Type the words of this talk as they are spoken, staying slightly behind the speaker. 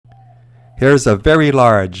Here's a very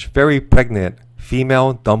large, very pregnant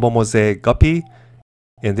female Dumbo Mosaic Guppy.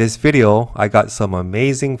 In this video, I got some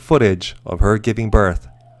amazing footage of her giving birth.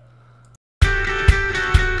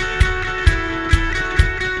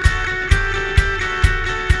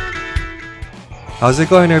 How's it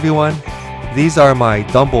going, everyone? These are my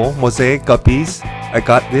Dumbo Mosaic Guppies. I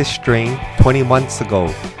got this strain 20 months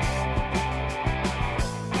ago.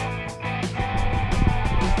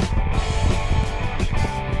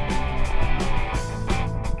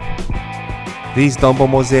 These Dumbo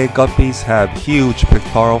Mosaic Guppies have huge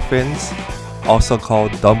pectoral fins, also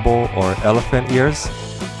called Dumbo or elephant ears.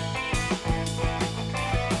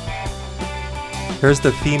 Here's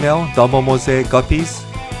the female Dumbo Mosaic Guppies.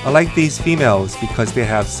 I like these females because they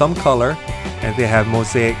have some color and they have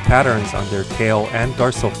mosaic patterns on their tail and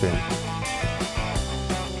dorsal fin.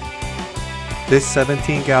 This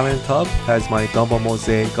 17-gallon tub has my Dumbo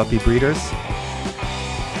Mosaic Guppy breeders.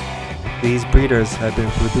 These breeders have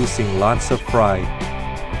been producing lots of fry.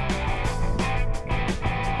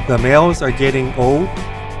 The males are getting old,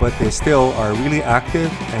 but they still are really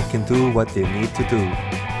active and can do what they need to do,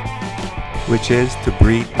 which is to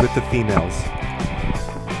breed with the females.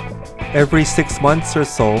 Every 6 months or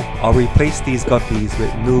so, I'll replace these guppies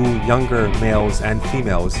with new, younger males and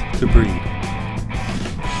females to breed.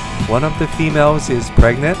 One of the females is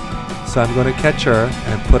pregnant, so I'm going to catch her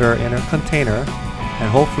and put her in a container, and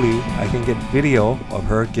hopefully I can get video of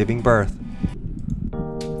her giving birth.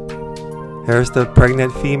 Here's the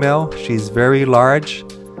pregnant female. She's very large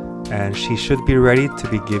and she should be ready to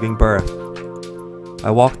be giving birth. I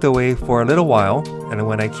walked away for a little while, and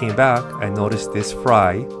when I came back I noticed this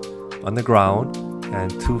fry on the ground and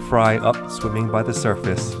 2 fry up swimming by the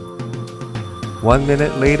surface. 1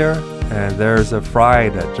 minute later and there's a fry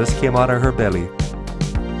that just came out of her belly.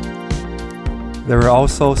 There were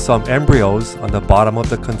also some embryos on the bottom of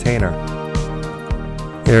the container.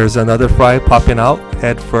 Here's another fry popping out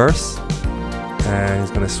head first, and he's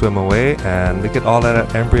gonna swim away, and look at all of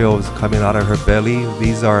the embryos coming out of her belly.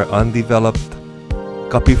 These are undeveloped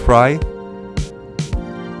guppy fry.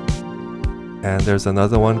 And there's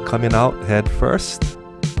another one coming out head first.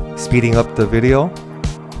 Speeding up the video.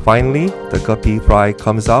 Finally, the guppy fry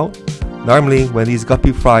comes out. Normally, when these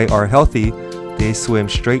guppy fry are healthy, they swim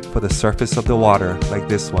straight for the surface of the water, like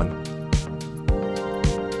this one.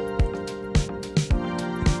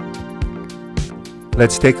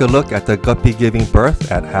 Let's take a look at the guppy giving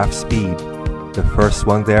birth at half speed. The first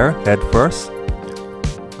one there, head first.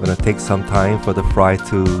 Gonna take some time for the fry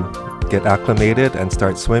to get acclimated and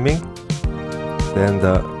start swimming. Then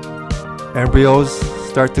the embryos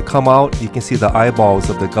start to come out. You can see the eyeballs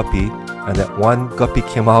of the guppy, and that one guppy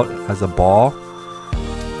came out as a ball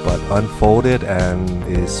but unfolded and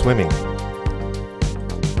is swimming.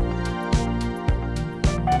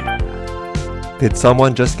 Did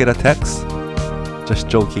someone just get a text? Just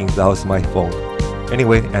joking, that was my phone.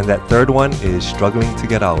 Anyway, and that third one is struggling to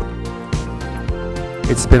get out.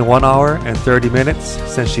 It's been 1 hour and 30 minutes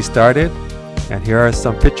since she started, and here are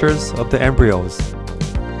some pictures of the embryos.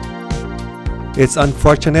 It's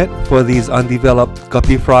unfortunate for these undeveloped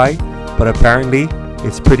guppy fry, but apparently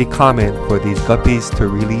it's pretty common for these guppies to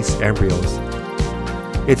release embryos.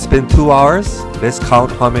 It's been 2 hours. Let's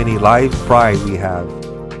count how many live fry we have.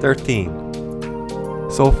 13.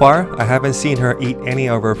 So far, I haven't seen her eat any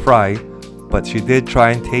of her fry, but she did try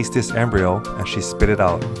and taste this embryo and she spit it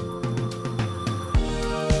out.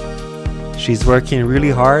 She's working really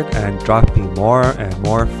hard and dropping more and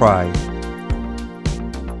more fry.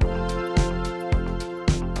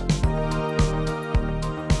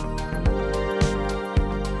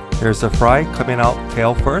 Here's a fry coming out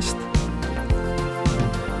tail first.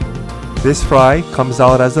 This fry comes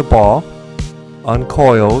out as a ball,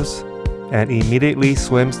 uncoils, and immediately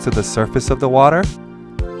swims to the surface of the water.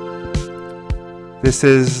 This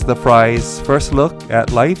is the fry's first look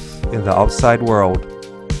at life in the outside world.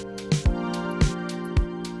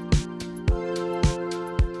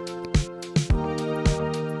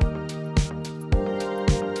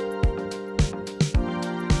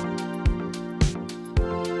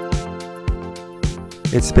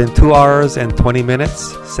 It's been 2 hours and 20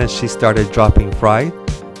 minutes since she started dropping fry,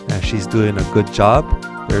 and she's doing a good job.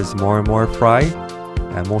 There's more and more fry,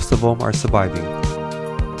 and most of them are surviving.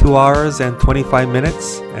 2 hours and 25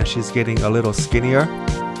 minutes, and she's getting a little skinnier.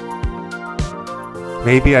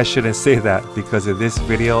 Maybe I shouldn't say that because in this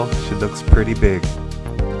video she looks pretty big.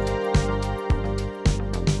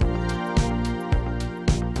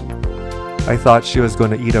 I thought she was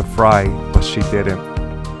going to eat a fry, but she didn't.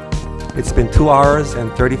 It's been 2 hours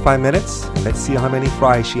and 35 minutes. Let's see how many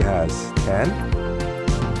fries she has. 10,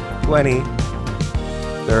 20,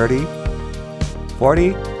 30,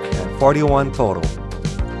 40, and 41 total.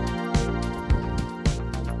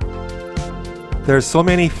 There's so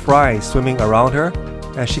many fries swimming around her,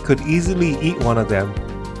 and she could easily eat one of them,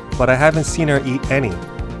 but I haven't seen her eat any.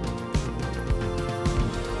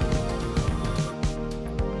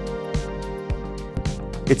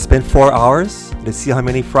 It's been 4 hours. Let's see how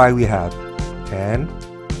many fry we have. 10,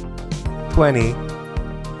 20,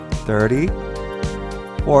 30,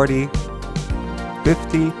 40,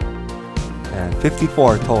 50, and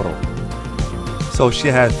 54 total. So she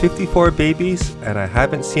had 54 babies, and I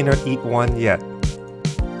haven't seen her eat one yet.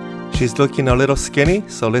 She's looking a little skinny,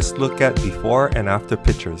 so let's look at before and after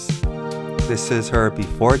pictures. This is her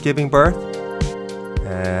before giving birth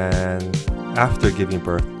and after giving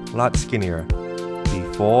birth. A lot skinnier.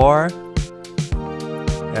 Before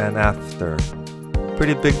and after.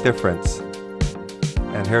 Pretty big difference.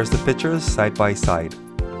 And here's the pictures side by side.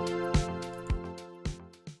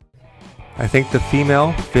 I think the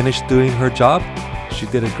female finished doing her job. She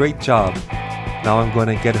did a great job. Now I'm going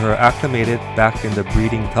to get her acclimated back in the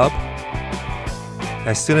breeding tub.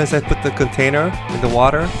 As soon as I put the container in the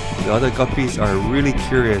water, the other guppies are really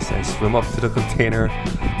curious and swim up to the container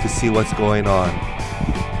to see what's going on.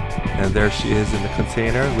 And there she is in the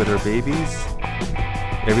container with her babies.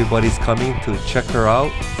 Everybody's coming to check her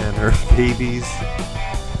out and her babies.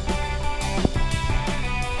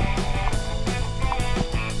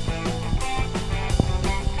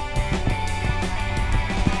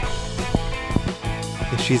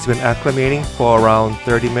 She's been acclimating for around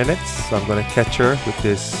 30 minutes, so I'm going to catch her with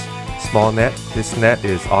this small net. This net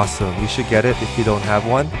is awesome. You should get it if you don't have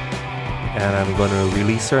one. And I'm going to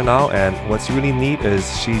release her now, and what's really neat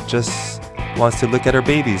is she just wants to look at her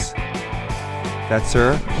babies. That's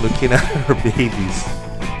her looking at her babies.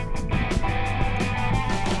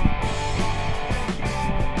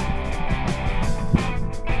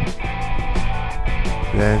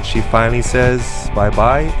 Then she finally says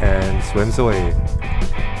bye-bye and swims away.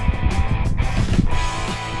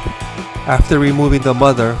 After removing the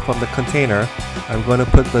mother from the container, I'm going to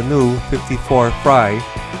put the new 54 fry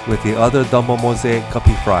with the other Dumbo Mosaic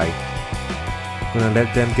Guppy fry. I'm going to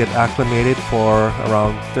let them get acclimated for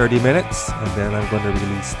around 30 minutes, and then I'm going to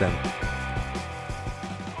release them.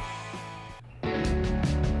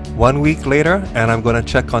 1 week later, and I'm going to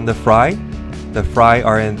check on the fry. The fry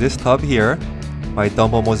are in this tub here. My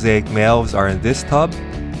Dumbo Mosaic males are in this tub.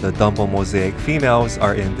 The Dumbo Mosaic females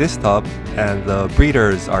are in this tub, and the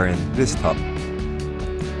breeders are in this tub.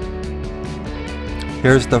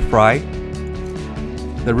 Here's the fry.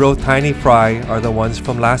 The real tiny fry are the ones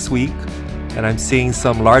from last week, and I'm seeing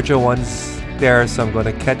some larger ones there, so I'm going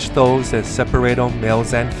to catch those and separate them,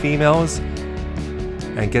 males and females,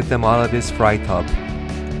 and get them out of this fry tub.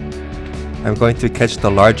 I'm going to catch the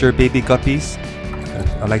larger baby guppies.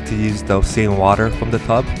 I like to use the same water from the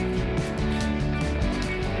tub.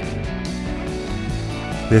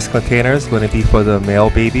 This container is going to be for the male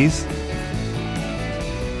babies.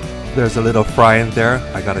 There's a little fry in there.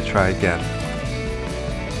 I gotta try again.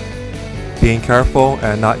 Being careful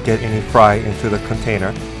and not get any fry into the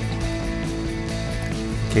container.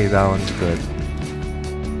 Okay, that one's good.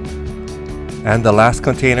 And the last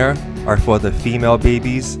container are for the female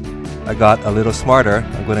babies. I got a little smarter.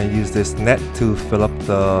 I'm going to use this net to fill up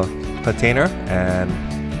the container, and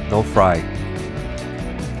no fry.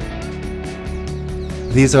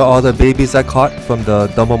 These are all the babies I caught from the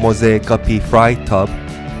Dumbo Mosaic Guppy fry tub.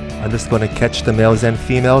 I'm just going to catch the males and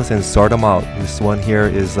females and sort them out. This one here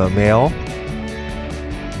is a male.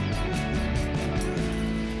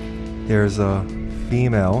 Here's a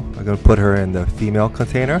female. I'm going to put her in the female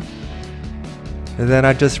container. And then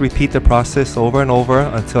I just repeat the process over and over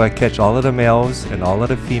until I catch all of the males and all of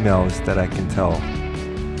the females that I can tell.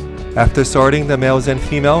 After sorting the males and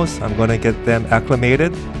females, I'm going to get them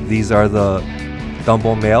acclimated. These are the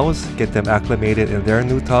Dumbo males, get them acclimated in their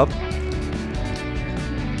new tub.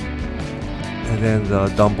 And then the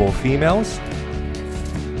Dumbo females,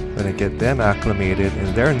 I'm going to get them acclimated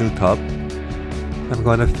in their new tub. I'm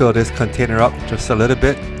going to fill this container up just a little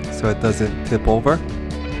bit so it doesn't tip over.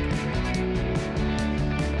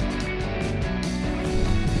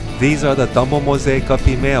 These are the Dumbo Mosaic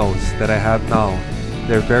Guppy males that I have now.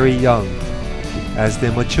 They're very young. As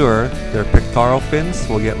they mature, their pectoral fins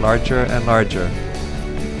will get larger and larger.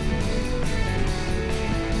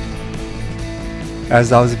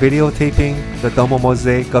 As I was videotaping the Dumbo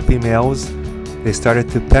Mosaic Guppy males, they started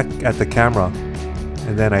to peck at the camera.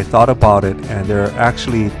 And then I thought about it, and they're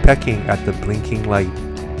actually pecking at the blinking light.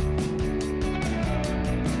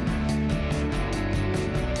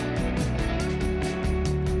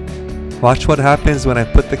 Watch what happens when I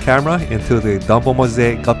put the camera into the Dumbo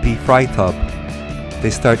Mosaic Guppy fry tub. they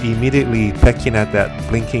start immediately pecking at that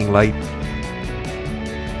blinking light.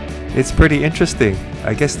 It's pretty interesting.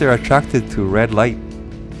 I guess they're attracted to red light.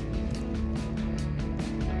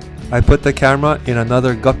 I put the camera in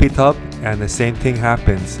another guppy tub and the same thing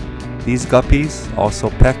happens. These guppies also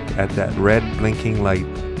peck at that red blinking light.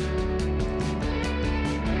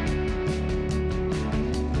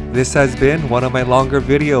 This has been one of my longer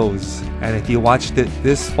videos, and if you watched it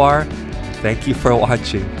this far, thank you for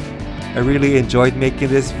watching. I really enjoyed making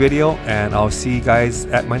this video, and I'll see you guys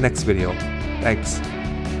at my next video. Thanks.